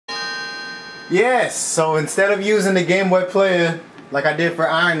Yes, so instead of using the Game Boy player like I did for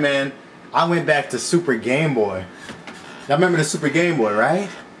Iron Man, I went back to Super Game Boy. Y'all remember the Super Game Boy, right?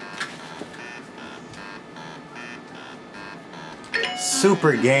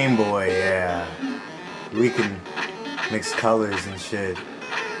 Super Game Boy, yeah. We can mix colors and shit.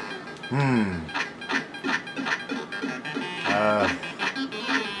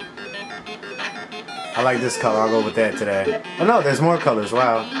 I like this color, I'll go with that today. Oh no, there's more colors,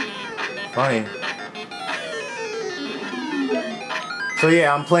 wow. Funny. So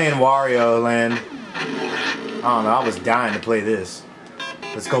yeah, I'm playing Wario Land. I don't know, I was dying to play this.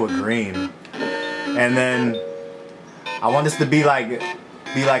 Let's go with green. And then I want this to be like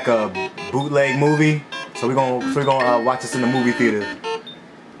a bootleg movie. So we're gonna watch this in the movie theater.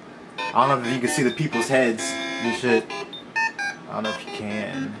 I don't know if you can see the people's heads and shit. I don't know if you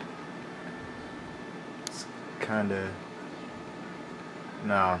can. It's kinda...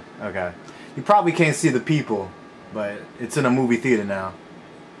 No, okay. You probably can't see the people, but it's in a movie theater now.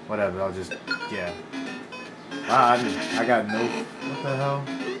 Whatever, I'll just... yeah. I got no... What the hell?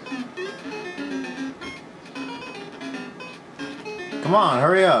 Come on,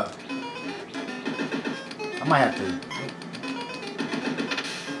 hurry up. I might have to...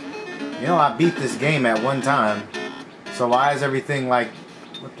 You know, I beat this game at one time. So why is everything like...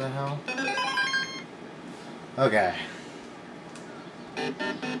 What the hell? Okay.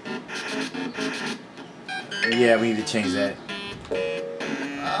 Yeah, we need to change that.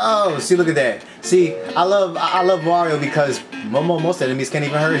 Oh, see, look at that. See, I love Wario because most enemies can't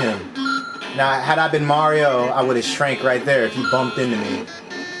even hurt him. Now, had I been Mario, I would have shrank right there if he bumped into me.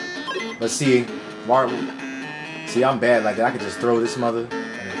 But see, Mario... See, I'm bad like that. I could just throw this mother...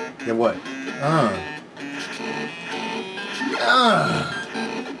 Then what?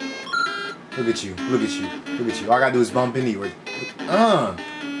 Look at you. Look at you. Look at you. All I gotta do is bump into you.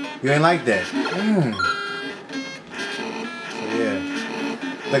 You ain't like that. So yeah.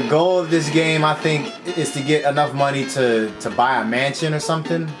 The goal of this game, I think, is to get enough money to buy a mansion or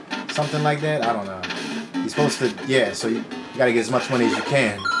something. Something like that. I don't know. You're supposed to, yeah, so you gotta get as much money as you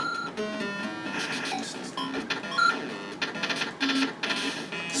can.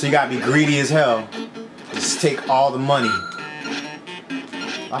 So you gotta be greedy as hell. Just take all the money.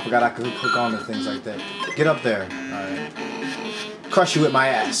 I forgot I could hook on to things like that. Get up there. Alright. Crush you with my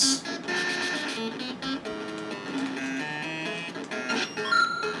ass.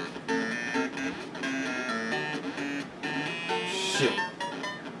 Shit.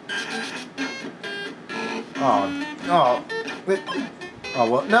 Oh, wait. Oh,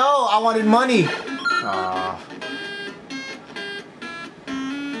 well, no, I wanted money.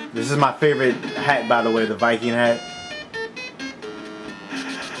 This is my favorite hat, by the way, the Viking hat.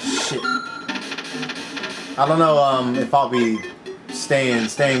 Shit. I don't know if I'll be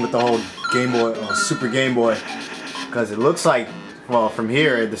staying with the whole Game Boy or Super Game Boy, because it looks like, well, from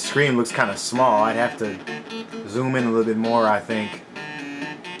here the screen looks kind of small. I'd have to zoom in a little bit more, I think.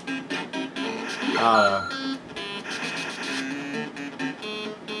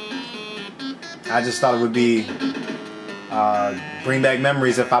 I just thought it would be bring back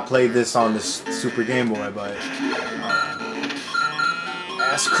memories if I played this on the Super Game Boy, but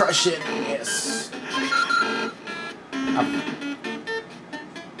ass crushing, yes.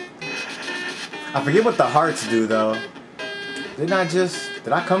 I forget what the hearts do though. Did I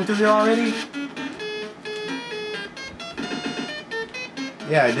come through here already?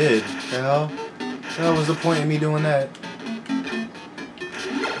 Yeah, I did. The hell? What was the point of me doing that?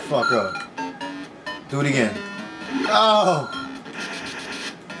 Fuck up. Do it again. Oh!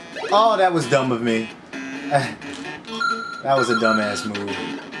 Oh, that was dumb of me. That was a dumbass move.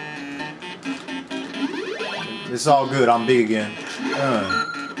 It's all good, I'm big again.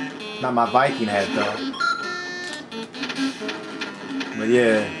 Not my Viking hat though. But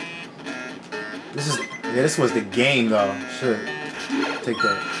yeah. This was the game though. Shit. Take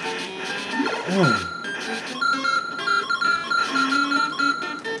that.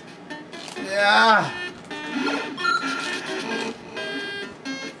 Yeah.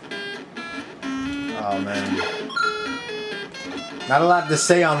 Oh man. Not a lot to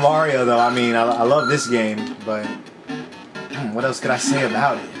say on Wario though. I mean, I love this game, but what else could I say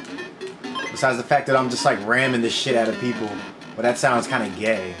about it? Besides the fact that I'm just like ramming this shit out of people. Well, that sounds kind of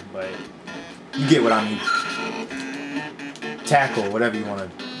gay, but you get what I mean. Tackle, whatever you want to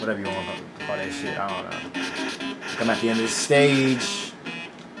call that shit. I don't know. I'm at the end of the stage.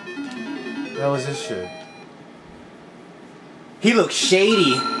 What the hell is this shit? He looks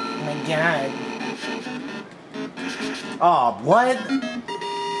shady. Oh my god. Oh, what?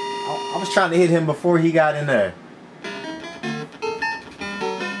 I was trying to hit him before he got in there.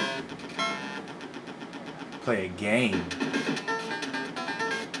 Play a game.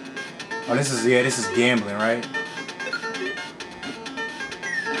 Oh, this is gambling, right?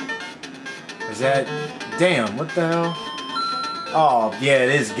 Is that... Damn, what the hell? Oh, yeah, it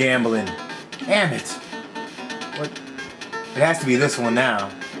is gambling. Damn it. What? It has to be this one now.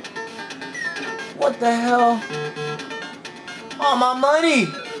 What the hell? Oh, my money!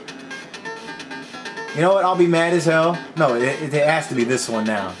 You know what? I'll be mad as hell. No, it has to be this one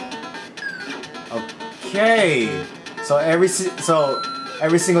now. Okay. So every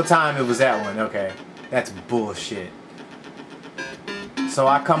single time it was that one. Okay. That's bullshit. So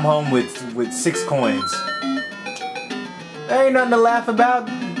I come home with 6 coins. There ain't nothing to laugh about.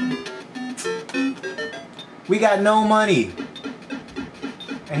 We got no money.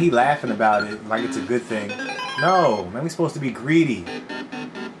 And he laughing about it like it's a good thing. No, man, we supposed to be greedy.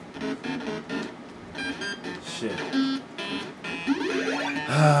 Shit.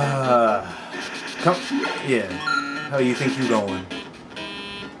 Come, yeah. How you think you going?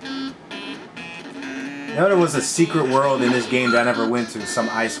 You know there was a secret world in this game that I never went to, some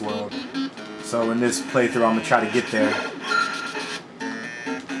ice world. So in this playthrough, I'm gonna try to get there.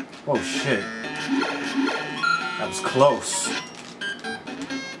 Oh shit. That was close.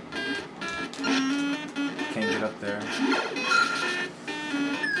 Can't get up there.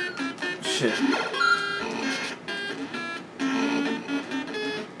 Shit.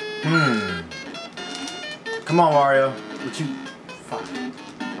 Come on, Wario. What you... Fuck.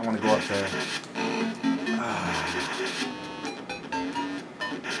 I want to go up there.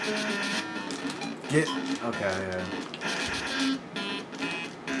 Get... Okay, yeah.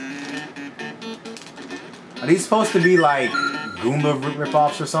 Are these supposed to be like Goomba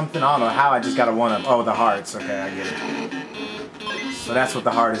rip-offs or something? I don't know how I just got a one-up. Oh, the hearts. Okay, I get it. So that's what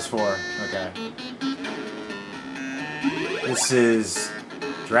the heart is for. Okay. This is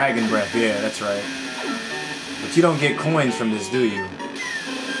Dragon Breath. Yeah, that's right. But you don't get coins from this, do you?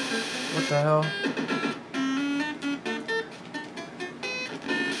 What the hell?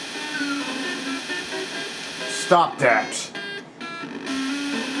 Stop that!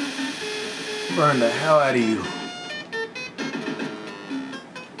 Burn the hell out of you.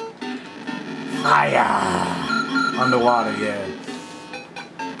 Fire! Underwater, yeah.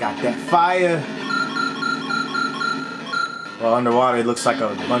 Got that fire. Well, underwater it looks like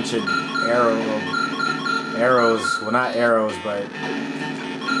a bunch of arrows. Well, not arrows, but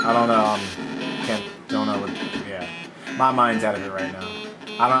I don't know. Don't know what. Yeah, my mind's out of it right now.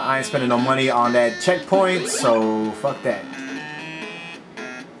 I ain't spending no money on that checkpoint, so fuck that.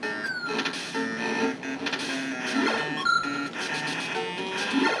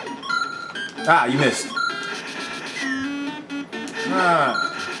 Ah, you missed. Ah.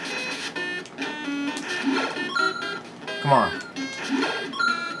 Come on.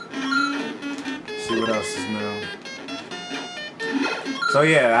 See what else is new. So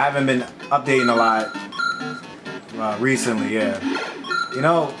yeah, I haven't been updating a lot recently, yeah. You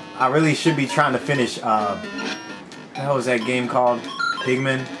know, I really should be trying to finish, what the hell is that game called?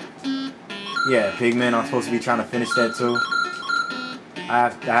 Pigman? Yeah, Pigman. I'm supposed to be trying to finish that too. I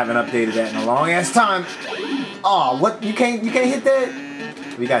haven't updated that in a long ass time. Oh, what? You can't hit that?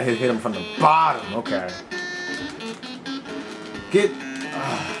 We gotta hit him from the bottom. Okay. Get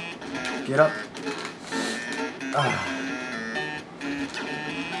up.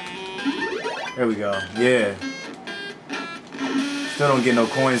 There we go. Yeah. Still don't get no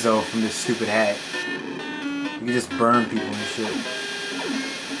coins though from this stupid hat. You can just burn people and shit.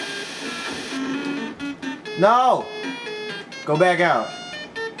 No! Go back out.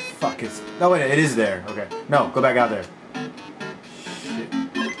 Fuck, it's... No, wait, it is there. Okay. No, go back out there. Shit.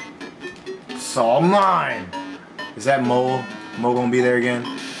 It's all mine! Is that Mole? Mole gonna be there again?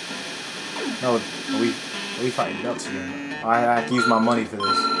 No, are we fighting ducks here? I have to use my money for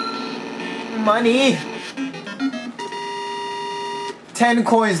this. Money! 10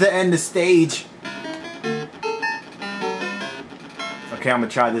 coins to end the stage. Okay, I'm gonna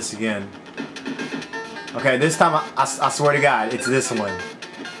try this again. Okay, this time I swear to God, it's this one.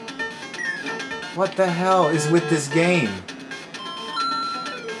 What the hell is with this game?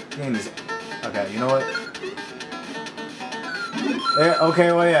 Game is... Okay, you know what? Yeah,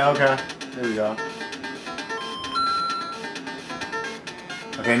 okay, well yeah, okay. There we go.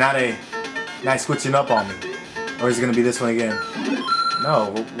 Okay, now they switching up on me. Or is it gonna be this one again?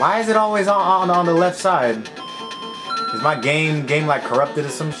 No, why is it always on the left side? Is my game like corrupted or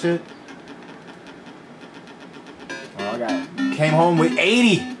some shit? Oh, I came home with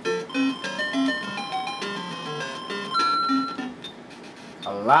 80.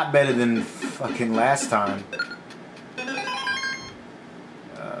 A lot better than fucking last time.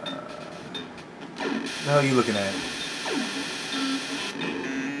 the hell are you looking at?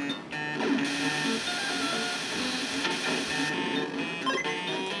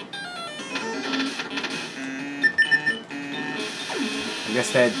 I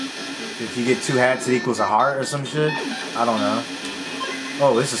guess that if you get 2 hats, it equals a heart or some shit. I don't know.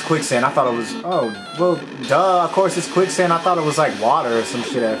 Oh, this is quicksand. I thought it was... Oh, well, duh. Of course it's quicksand. I thought it was like water or some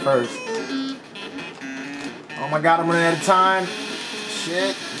shit at first. Oh my god, I'm running out of time.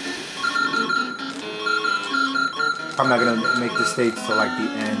 Shit. I'm not gonna make this stage till like the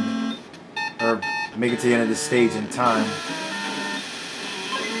end. Or make it to the end of this stage in time.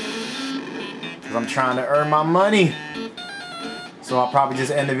 Because I'm trying to earn my money. So I'll probably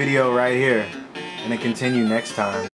just end the video right here. And then continue next time.